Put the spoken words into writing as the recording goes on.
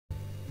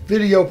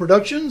video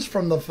productions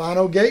from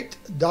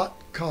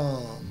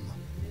thefinalgate.com.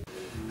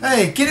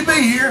 Hey, Kitty B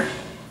here,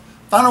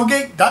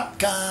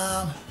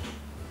 finalgate.com.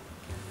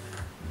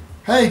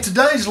 Hey,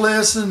 today's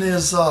lesson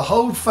is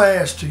hold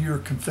fast to your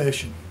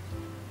confession.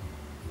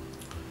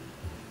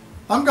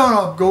 I'm going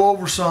to go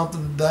over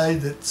something today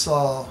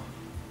that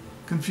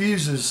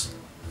confuses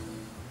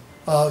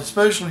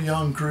especially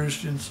young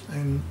Christians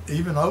and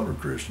even older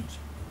Christians.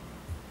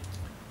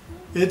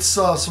 It's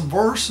some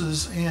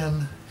verses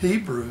in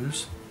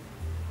Hebrews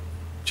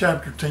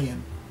chapter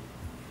 10.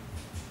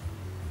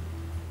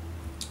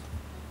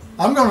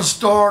 I'm going to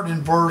start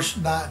in verse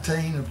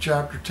 19 of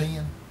chapter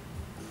 10.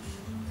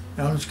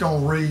 And I'm just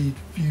going to read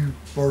a few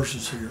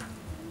verses here.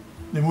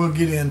 Then we'll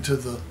get into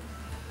the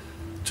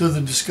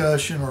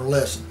discussion or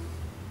lesson.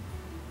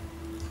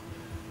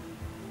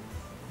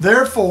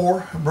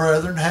 Therefore,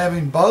 brethren,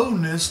 having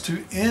boldness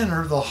to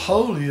enter the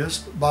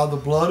holiest by the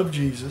blood of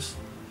Jesus,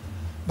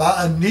 by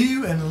a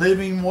new and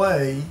living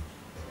way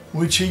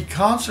which he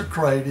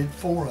consecrated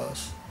for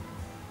us,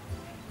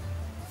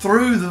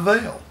 through the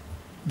veil,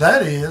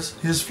 that is,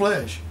 his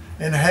flesh,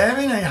 and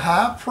having a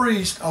high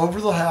priest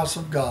over the house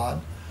of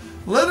God,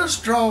 let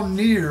us draw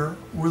near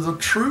with a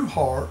true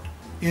heart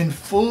in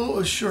full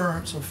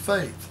assurance of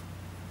faith,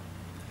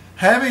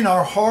 having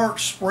our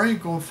hearts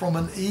sprinkled from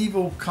an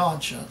evil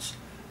conscience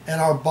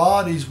and our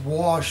bodies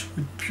washed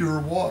with pure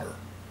water.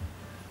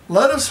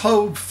 Let us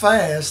hold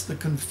fast the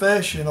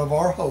confession of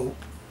our hope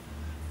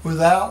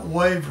without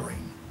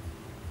wavering,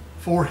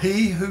 for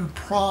he who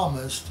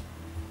promised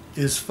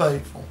is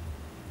faithful.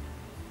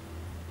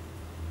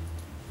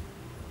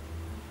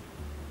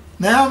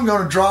 Now I'm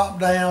going to drop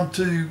down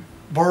to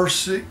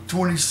verse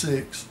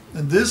 26,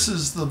 and this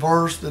is the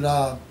verse that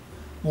I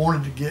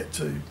wanted to get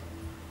to.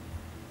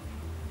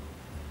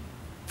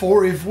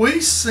 For if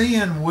we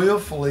sin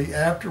willfully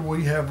after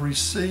we have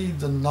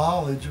received the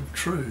knowledge of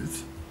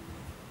truth,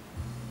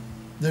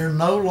 there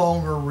no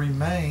longer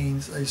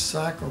remains a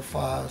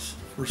sacrifice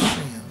for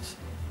sins.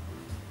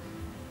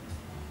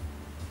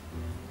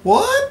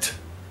 What?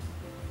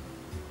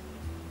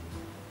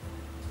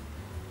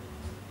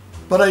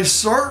 But a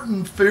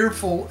certain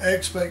fearful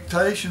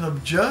expectation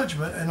of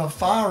judgment and a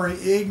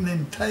fiery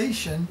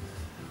indignation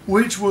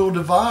which will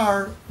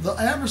devour the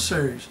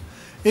adversaries.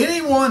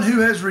 Anyone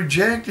who has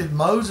rejected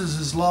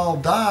Moses' law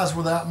dies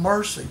without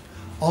mercy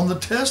on the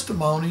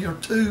testimony of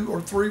 2 or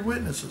 3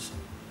 witnesses.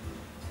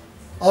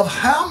 Of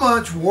how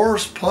much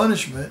worse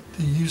punishment,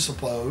 do you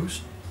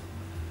suppose,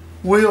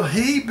 will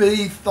he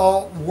be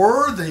thought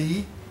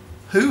worthy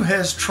who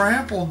has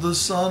trampled the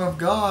Son of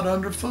God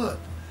underfoot,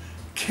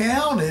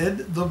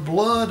 counted the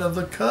blood of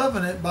the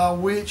covenant by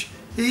which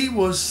he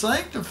was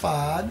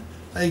sanctified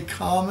a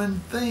common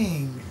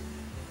thing,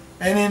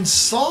 and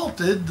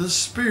insulted the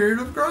Spirit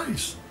of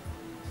grace?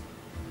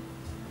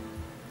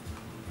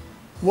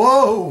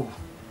 Whoa!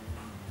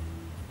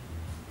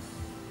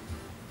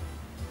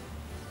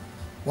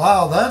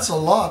 Wow, that's a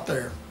lot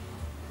there.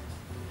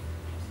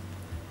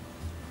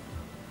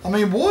 I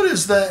mean, what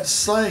is that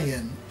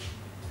saying?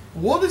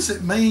 What does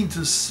it mean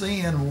to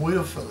sin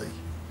willfully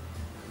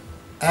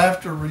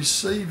after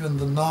receiving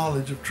the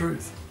knowledge of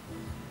truth?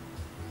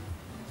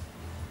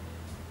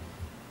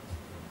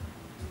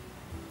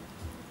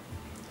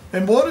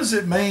 And what does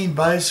it mean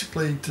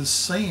basically to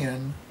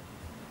sin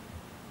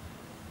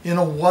in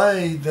a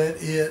way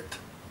that it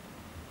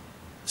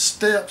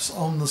steps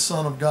on the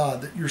Son of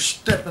God, that you're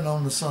stepping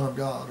on the Son of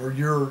God, or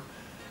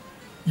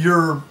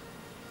you're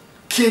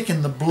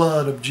kicking the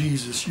blood of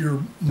Jesus,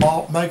 you're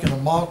making a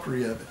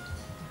mockery of it,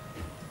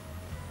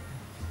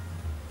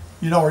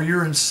 or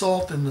you're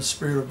insulting the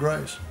Spirit of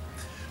grace?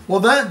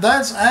 Well,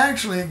 that's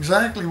actually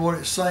exactly what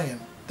it's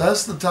saying.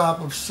 That's the type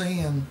of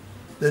sin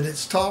that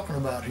it's talking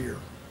about here.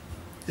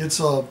 It's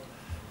a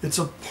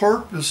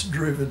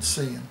purpose-driven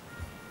sin.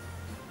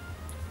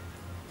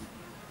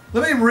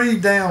 Let me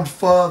read down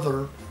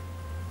further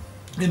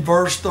in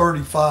verse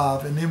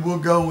 35, and then we'll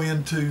go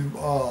into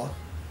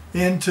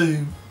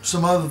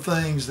some other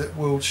things that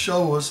will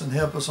show us and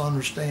help us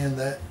understand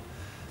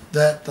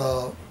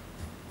that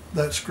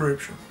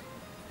scripture.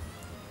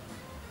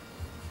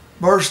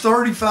 Verse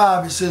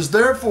 35, it says,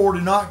 "Therefore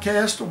do not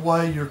cast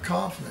away your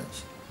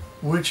confidence,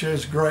 which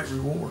has great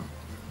reward.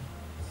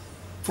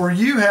 For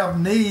you have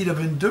need of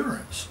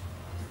endurance,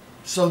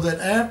 so that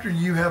after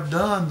you have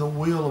done the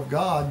will of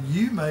God,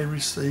 you may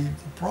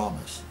receive the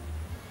promise.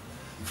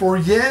 For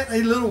yet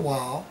a little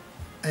while,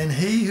 and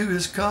he who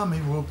is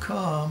coming will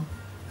come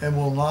and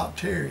will not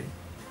tarry.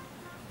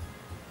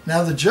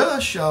 Now the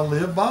just shall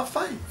live by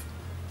faith.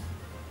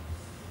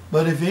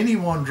 But if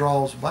anyone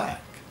draws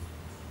back,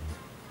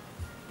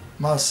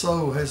 my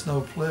soul has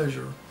no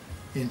pleasure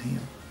in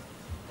him."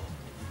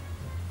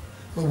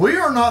 But we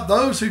are not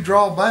those who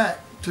draw back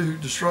to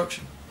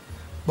destruction,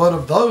 but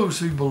of those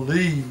who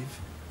believe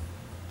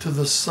to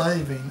the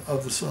saving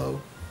of the soul.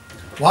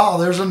 Wow,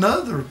 there's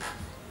another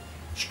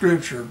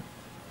scripture.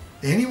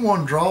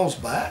 Anyone draws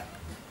back?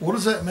 What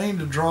does that mean,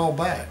 to draw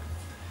back?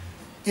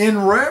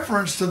 In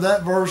reference to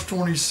that verse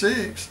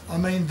 26, I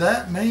mean,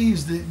 that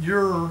means that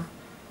you're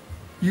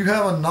You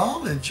have a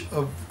knowledge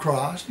of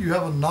Christ. You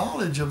have a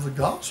knowledge of the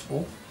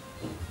gospel.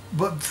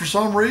 But for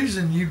some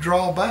reason, you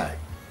draw back.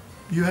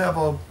 You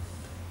ever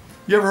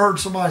heard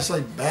somebody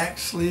say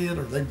backslid,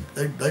 or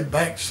they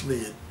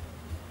backslid?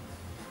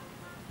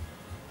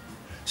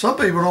 Some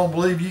people don't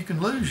believe you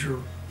can lose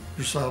your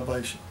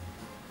salvation.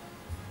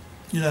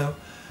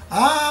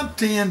 I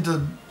tend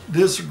to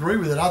disagree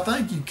with it. I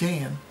think you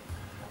can.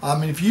 I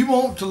mean, if you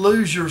want to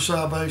lose your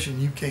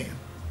salvation, you can,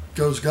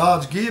 because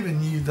God's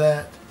given you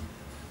that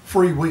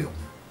free will.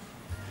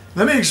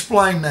 Let me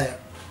explain that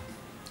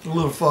a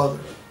little further.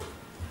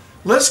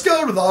 Let's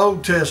go to the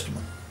Old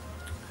Testament.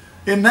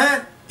 In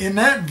that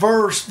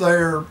verse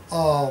there,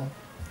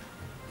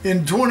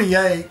 in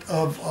 28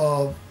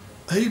 of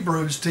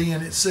Hebrews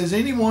 10, it says,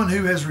 anyone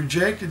who has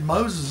rejected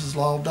Moses'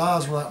 law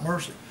dies without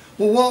mercy.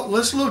 Well,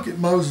 let's look at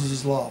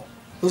Moses' law.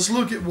 Let's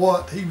look at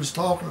what he was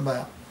talking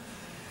about.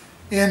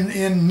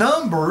 In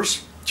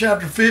Numbers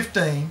chapter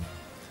 15,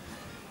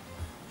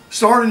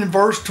 starting in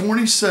verse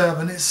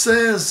 27, it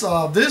says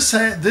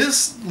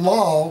this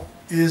law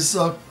is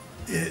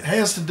it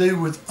has to do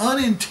with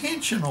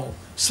unintentional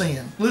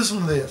sin.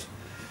 Listen to this.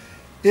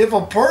 If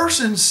a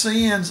person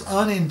sins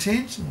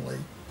unintentionally,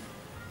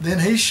 then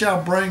he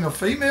shall bring a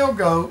female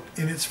goat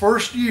in its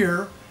first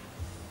year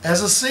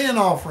as a sin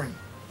offering.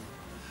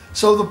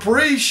 So the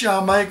priest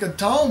shall make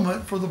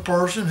atonement for the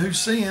person who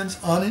sins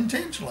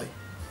unintentionally.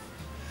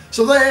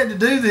 So they had to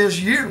do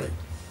this yearly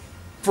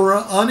for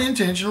an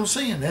unintentional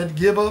sin. They had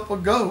to give up a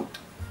goat,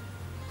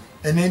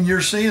 and then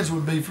your sins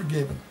would be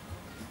forgiven.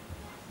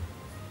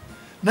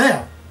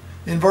 Now,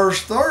 in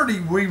verse 30,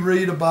 we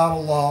read about a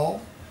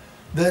law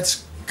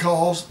it's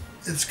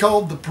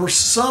called the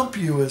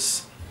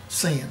presumptuous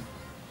sin.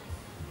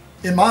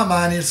 In my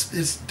mind,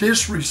 it's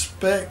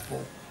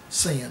disrespectful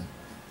sin.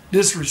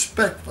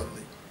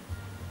 Disrespectfully.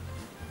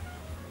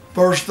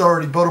 Verse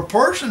 30, but a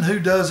person who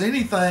does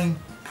anything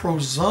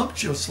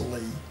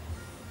presumptuously,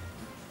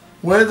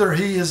 whether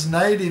he is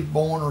native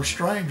born or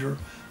stranger,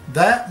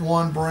 that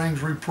one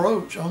brings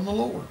reproach on the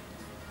Lord.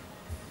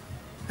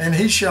 And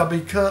he shall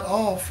be cut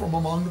off from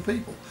among the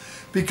people,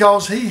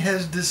 because he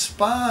has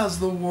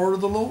despised the word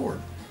of the Lord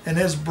and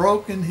has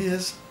broken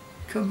his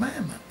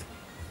commandment.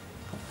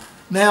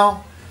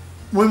 Now,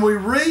 when we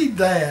read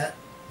that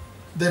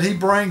he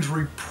brings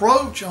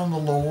reproach on the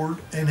Lord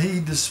and he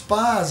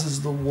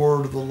despises the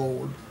word of the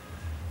Lord,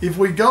 if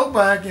we go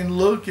back and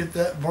look at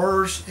that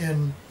verse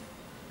in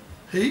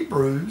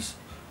Hebrews,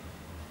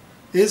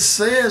 it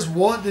says,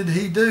 what did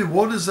he do?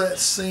 What does that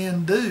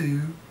sin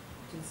do?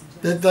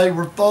 That they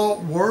were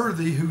thought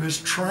worthy who has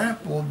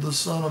trampled the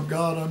Son of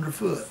God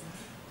underfoot,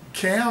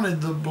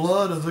 counted the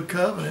blood of the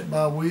covenant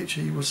by which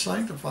he was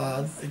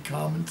sanctified a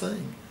common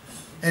thing,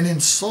 and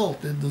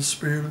insulted the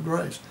Spirit of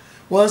grace.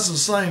 Well, it's the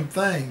same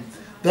thing.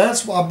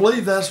 I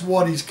believe that's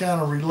what he's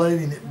kind of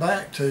relating it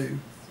back to,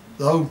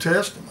 the Old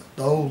Testament,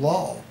 the Old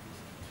Law.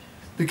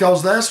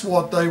 Because that's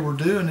what they were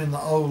doing in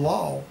the Old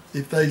Law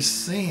if they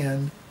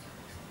sinned,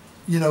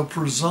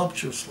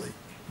 presumptuously,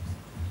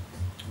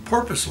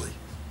 purposely.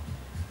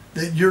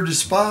 That you're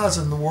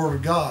despising the Word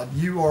of God.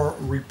 You are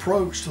a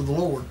reproach to the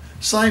Lord.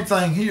 Same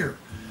thing here.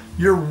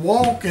 You're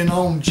walking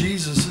on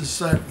Jesus'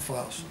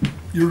 sacrifice.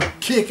 You're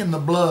kicking the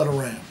blood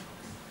around.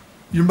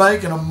 You're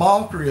making a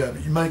mockery of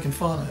it. You're making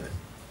fun of it.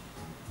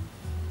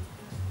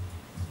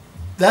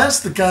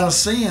 That's the kind of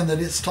sin that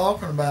it's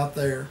talking about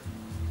there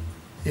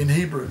in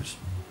Hebrews.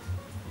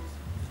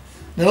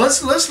 Now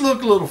let's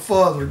look a little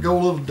further, go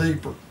a little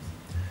deeper.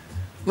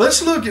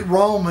 Let's look at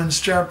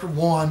Romans chapter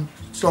 1,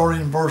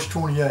 starting in verse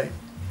 28.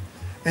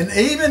 And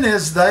even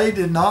as they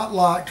did not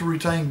like to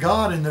retain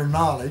God in their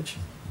knowledge,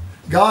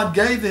 God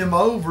gave them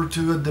over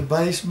to a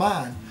debased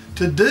mind,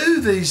 to do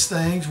these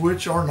things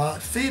which are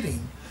not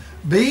fitting,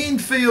 being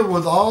filled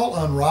with all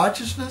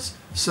unrighteousness,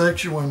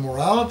 sexual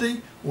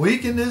immorality,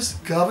 wickedness,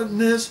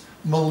 covetousness,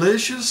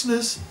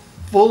 maliciousness,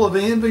 full of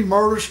envy,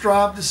 murder,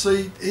 strife,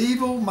 deceit,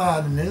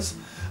 evil-mindedness.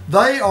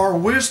 They are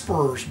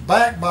whisperers,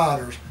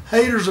 backbiters,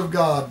 haters of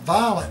God,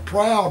 violent,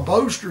 proud,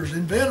 boasters,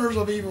 inventors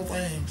of evil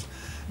things,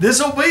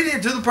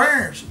 disobedient to the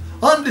parents,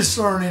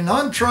 undiscerning,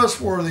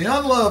 untrustworthy,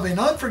 unloving,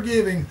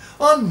 unforgiving,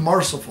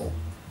 unmerciful,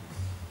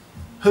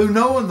 who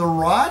knowing the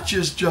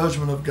righteous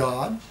judgment of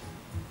God,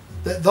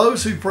 that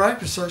those who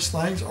practice such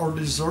things are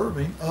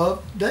deserving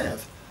of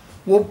death.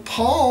 Well,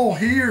 Paul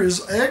here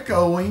is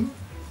echoing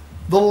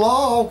the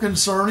law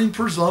concerning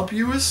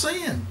presumptuous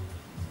sin.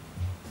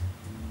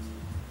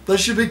 They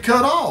should be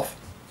cut off.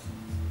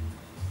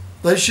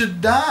 They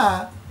should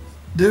die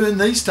doing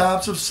these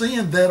types of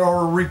sin that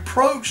are a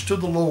reproach to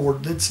the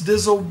Lord, that's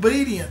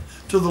disobedient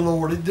to the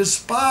Lord. It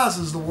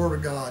despises the Word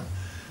of God.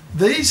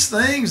 These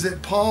things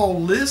that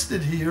Paul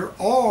listed here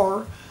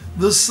are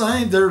the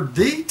same. They're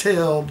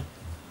detailed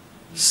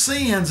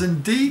sins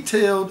and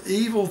detailed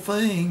evil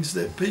things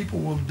that people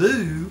will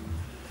do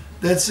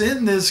that's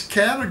in this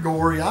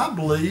category, I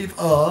believe,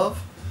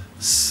 of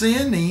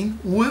sinning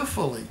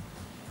willfully.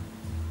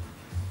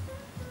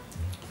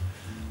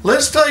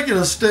 Let's take it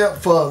a step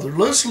further.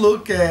 Let's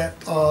look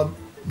at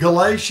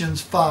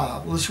Galatians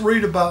 5. Let's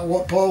read about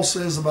what Paul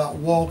says about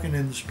walking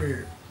in the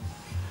Spirit.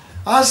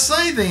 I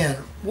say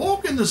then,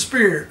 walk in the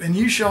Spirit, and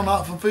you shall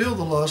not fulfill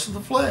the lust of the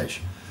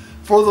flesh.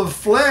 For the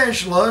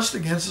flesh lusts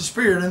against the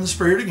Spirit, and the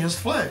Spirit against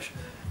the flesh.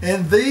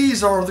 And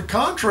these are the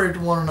contrary to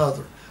one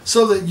another,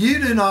 so that you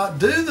do not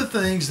do the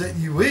things that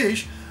you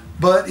wish.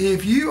 But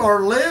if you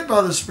are led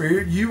by the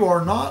Spirit, you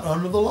are not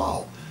under the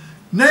law.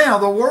 Now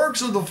the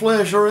works of the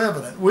flesh are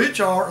evident, which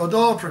are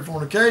adultery,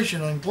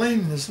 fornication,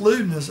 uncleanness,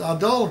 lewdness,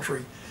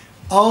 idolatry.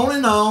 On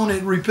and on,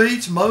 it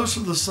repeats most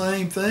of the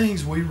same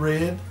things we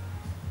read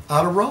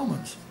out of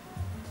Romans.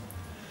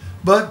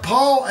 But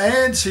Paul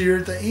adds here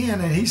at the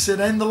end, and he said,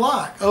 and the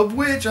like, of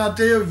which I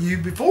tell you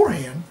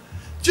beforehand,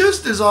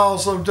 just as I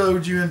also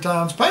told you in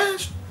times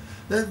past,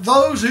 that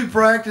those who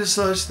practice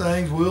such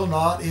things will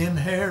not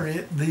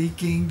inherit the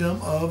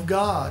kingdom of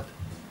God.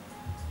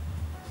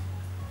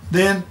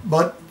 Then,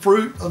 but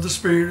fruit of the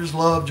Spirit is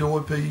love,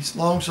 joy, peace,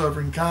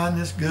 long-suffering,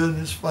 kindness,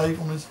 goodness,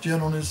 faithfulness,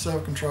 gentleness,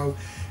 self-control.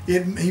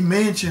 He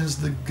mentions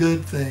the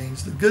good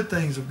things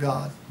of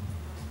God.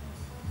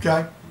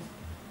 Okay?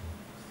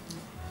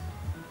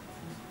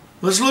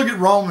 Let's look at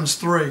Romans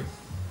 3.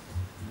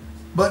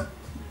 But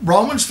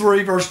Romans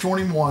 3 verse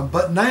 21.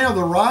 But now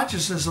the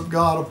righteousness of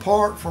God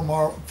apart from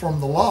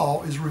the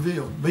law is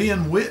revealed,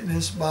 being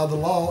witnessed by the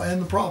law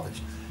and the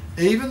prophets,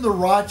 even the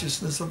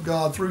righteousness of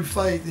God through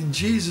faith in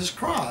Jesus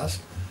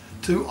Christ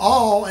to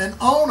all and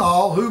on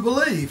all who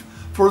believe.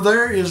 For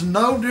there is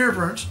no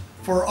difference,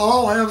 for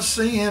all have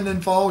sinned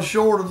and fall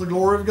short of the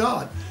glory of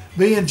God,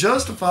 being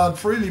justified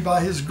freely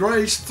by his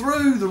grace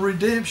through the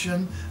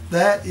redemption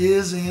that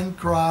is in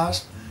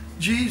Christ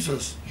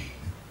Jesus.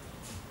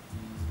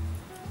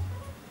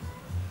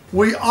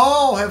 We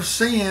all have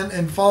sinned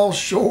and fall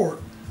short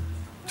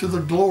to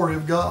the glory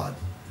of God.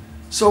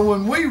 So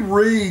when we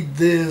read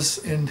this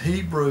in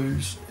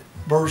Hebrews,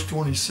 verse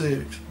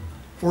 26,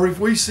 for if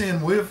we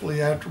sin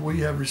willfully after we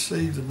have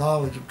received the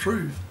knowledge of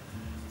truth,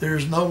 there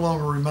is no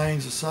longer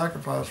remains a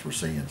sacrifice for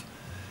sins.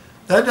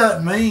 That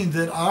doesn't mean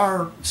that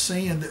our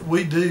sin that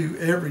we do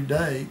every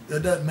day,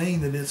 that doesn't mean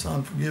that it's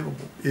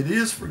unforgivable. It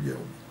is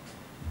forgivable.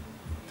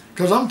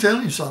 Because I'm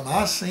telling you something,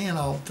 I sin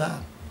all the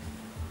time.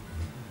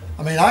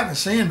 I mean, I can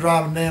sin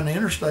driving down the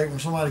interstate when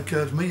somebody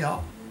cuts me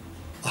off.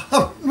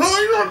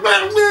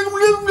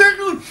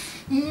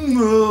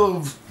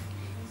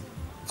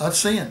 I'd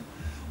sin.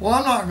 Well,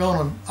 I'm not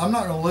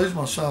gonna lose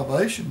my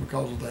salvation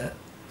because of that.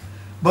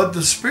 But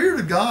the Spirit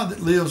of God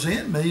that lives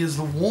in me is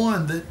the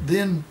one that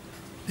then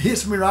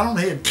hits me right on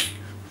the head.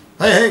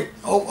 Hey,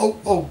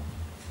 oh,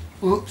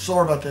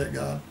 sorry about that,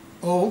 God.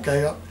 Oh,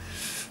 okay.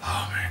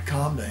 Oh man,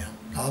 calm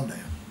down.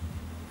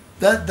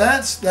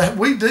 That's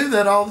we do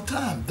that all the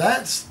time.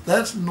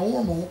 That's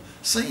normal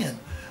sin.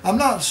 I'm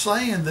not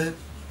saying that,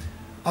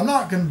 I'm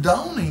not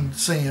condoning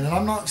sin, and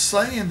I'm not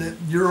saying that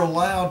you're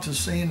allowed to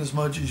sin as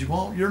much as you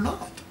want. You're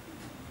not.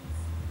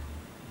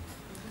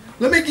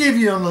 Let me give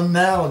you an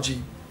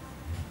analogy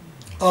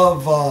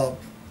of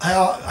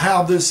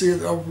how this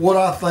is, or what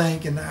I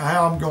think, and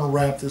how I'm going to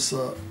wrap this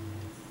up.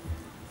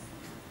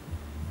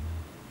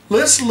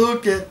 Let's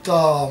look at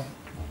a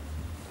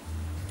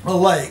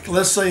lake.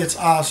 Let's say it's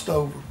iced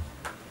over,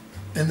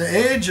 and the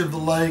edge of the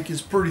lake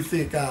is pretty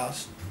thick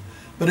ice.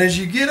 But as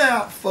you get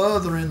out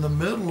further in the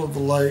middle of the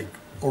lake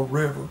or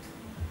river,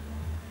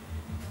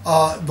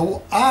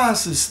 the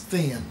ice is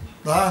thin.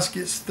 The ice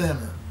gets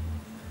thinner.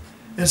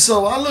 And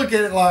so I look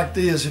at it like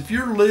this. If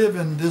you're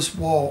living this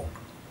walk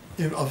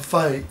of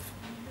faith,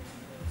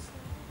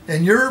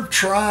 and you're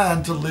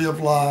trying to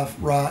live life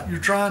right, you're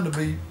trying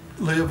to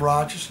live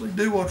righteously,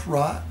 do what's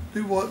right,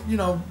 do what,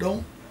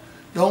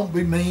 don't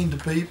be mean to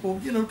people,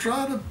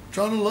 try to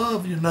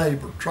love your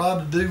neighbor, try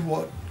to do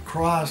what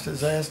Christ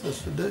has asked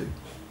us to do.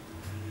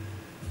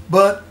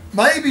 But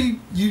maybe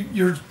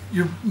you're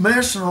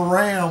messing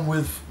around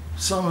with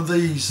some of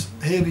these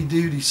heavy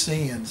duty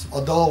sins,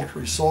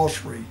 adultery,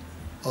 sorcery,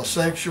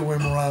 sexual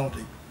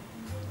immorality.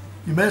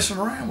 You're messing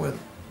around with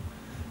it.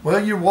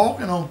 Well, you're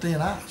walking on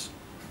thin ice.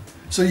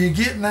 So you're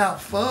getting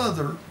out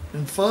further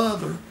and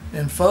further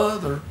and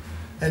further,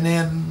 and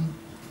then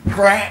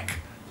crack,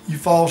 you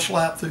fall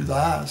slap through the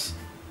ice.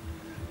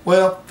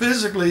 Well,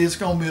 physically it's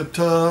going to be a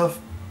tough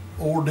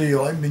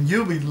ordeal. I mean,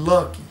 you'll be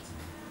lucky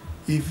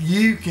if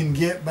you can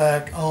get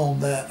back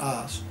on that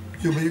ice.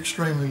 You'll be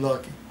extremely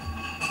lucky.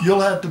 You'll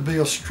have to be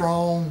a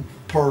strong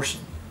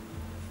person,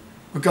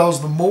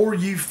 because the more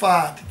you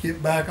fight to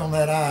get back on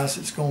that ice,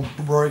 it's going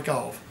to break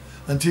off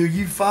until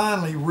you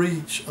finally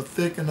reach a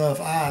thick enough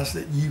ice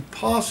that you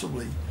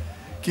possibly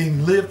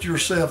can lift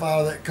yourself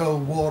out of that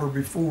cold water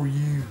before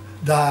you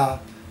die,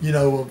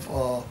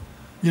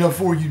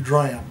 before you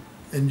drown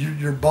and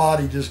your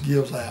body just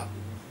gives out.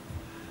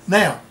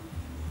 Now,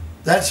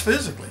 that's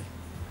physically.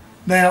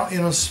 Now,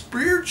 in a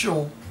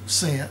spiritual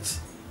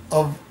sense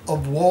of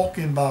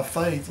walking by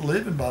faith,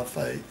 living by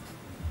faith,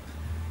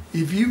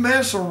 if you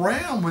mess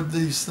around with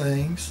these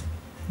things,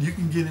 you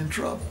can get in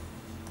trouble.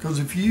 Because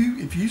if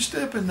you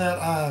step in that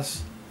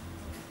ice,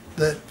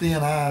 that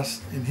thin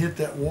ice, and hit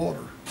that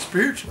water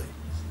spiritually,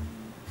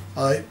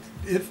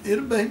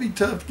 It may be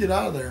tough to get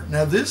out of there.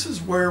 Now, this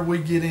is where we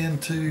get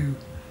into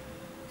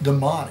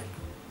demonic,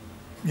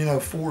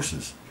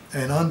 forces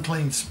and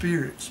unclean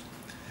spirits.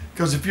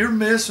 Because if you're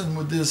messing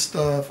with this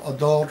stuff,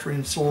 adultery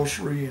and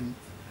sorcery and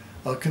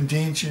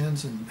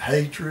contentions and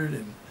hatred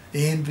and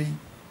envy,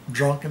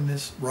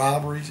 drunkenness,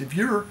 rivalries, if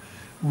you're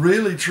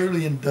really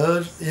truly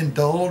indulged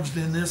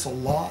in this a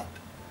lot,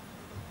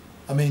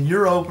 I mean,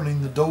 you're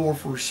opening the door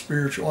for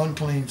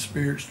unclean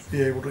spirits to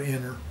be able to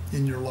enter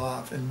in your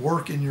life and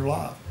work in your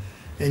life,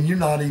 and you're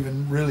not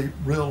even really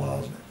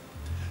realizing it.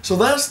 So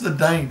that's the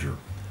danger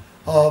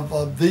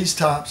of these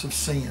types of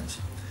sins.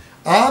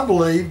 I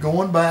believe,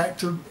 going back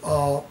to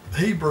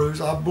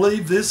Hebrews, I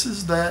believe this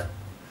is that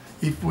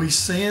if we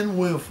sin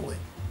willfully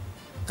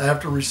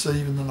after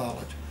receiving the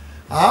knowledge,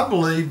 I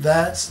believe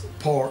that's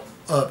part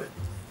of it.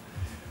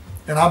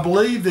 And I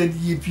believe that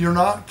if you're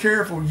not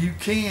careful, you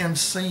can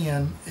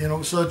sin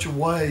in such a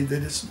way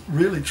that it's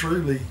really,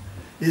 truly,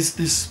 it's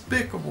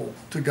despicable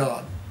to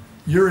God.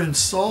 You're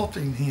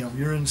insulting Him.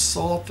 You're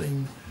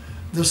insulting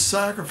the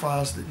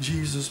sacrifice that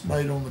Jesus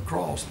made on the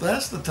cross.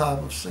 That's the type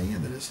of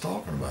sin that it's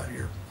talking about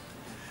here.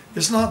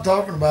 It's not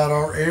talking about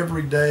our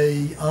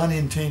everyday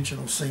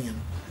unintentional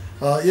sin.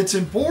 It's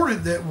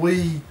important that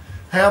we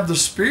have the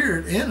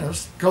Spirit in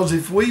us, because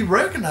if we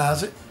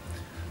recognize it,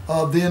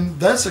 then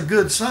that's a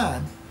good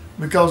sign,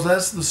 because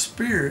that's the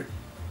Spirit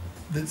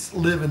that's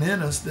living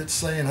in us that's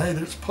saying, hey,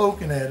 that's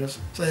poking at us.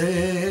 Say,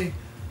 hey,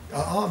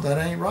 that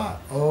ain't right.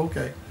 Oh,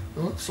 okay.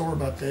 Oh, sorry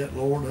about that,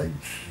 Lord. Hey.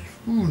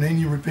 Ooh, and then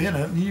you repent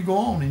of it, and you go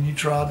on and you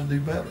try to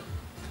do better.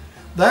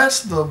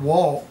 That's the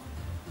walk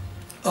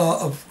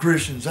of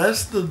Christians.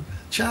 That's the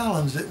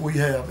challenge that we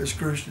have as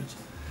Christians.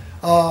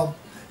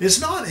 It's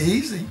not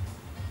easy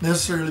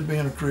necessarily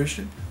being a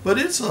Christian, but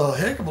it's a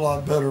heck of a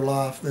lot better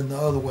life than the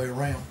other way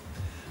around.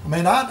 I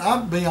mean,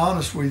 I'd be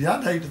honest with you,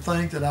 I'd hate to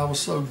think that I was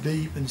so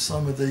deep in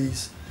some of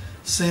these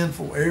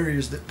sinful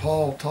areas that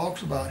Paul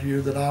talks about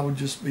here that I would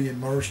just be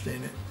immersed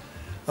in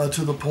it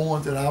to the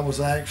point that I was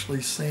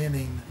actually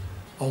sinning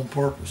on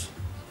purpose.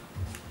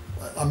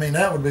 I mean,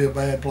 that would be a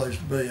bad place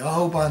to be. I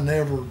hope I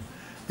never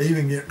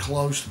even get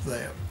close to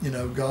that.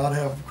 God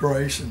have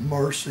grace and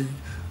mercy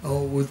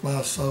with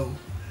my soul.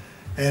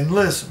 And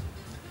listen,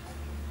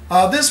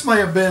 this may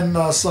have been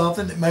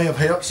something that may have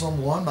helped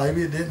someone.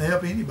 Maybe it didn't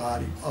help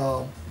anybody.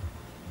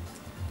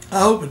 I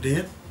hope it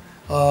did.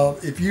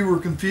 If you were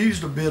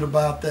confused a bit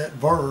about that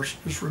verse,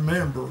 just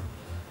remember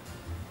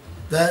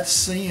that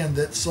sin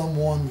that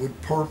someone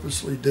would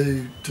purposely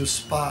do to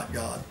spite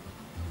God.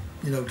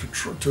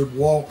 To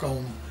walk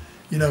on,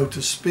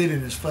 to spit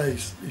in His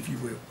face, if you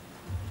will.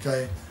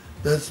 Okay,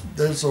 those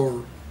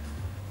are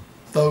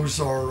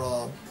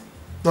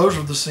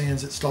the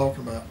sins it's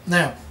talking about.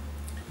 Now,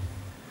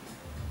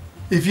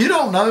 if you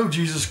don't know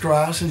Jesus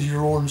Christ as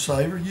your Lord and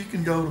Savior, you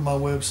can go to my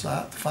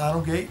website,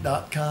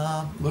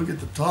 thefinalgate.com. Look at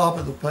the top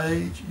of the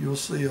page. You'll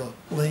see a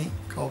link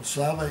called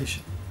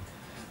Salvation.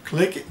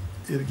 Click it.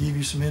 It'll give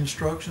you some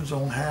instructions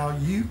on how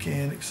you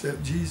can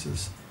accept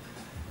Jesus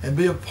and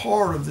be a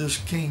part of this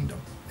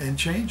kingdom and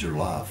change your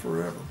life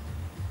forever.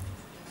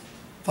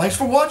 Thanks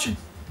for watching.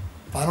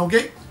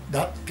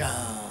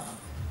 FinalGate.com.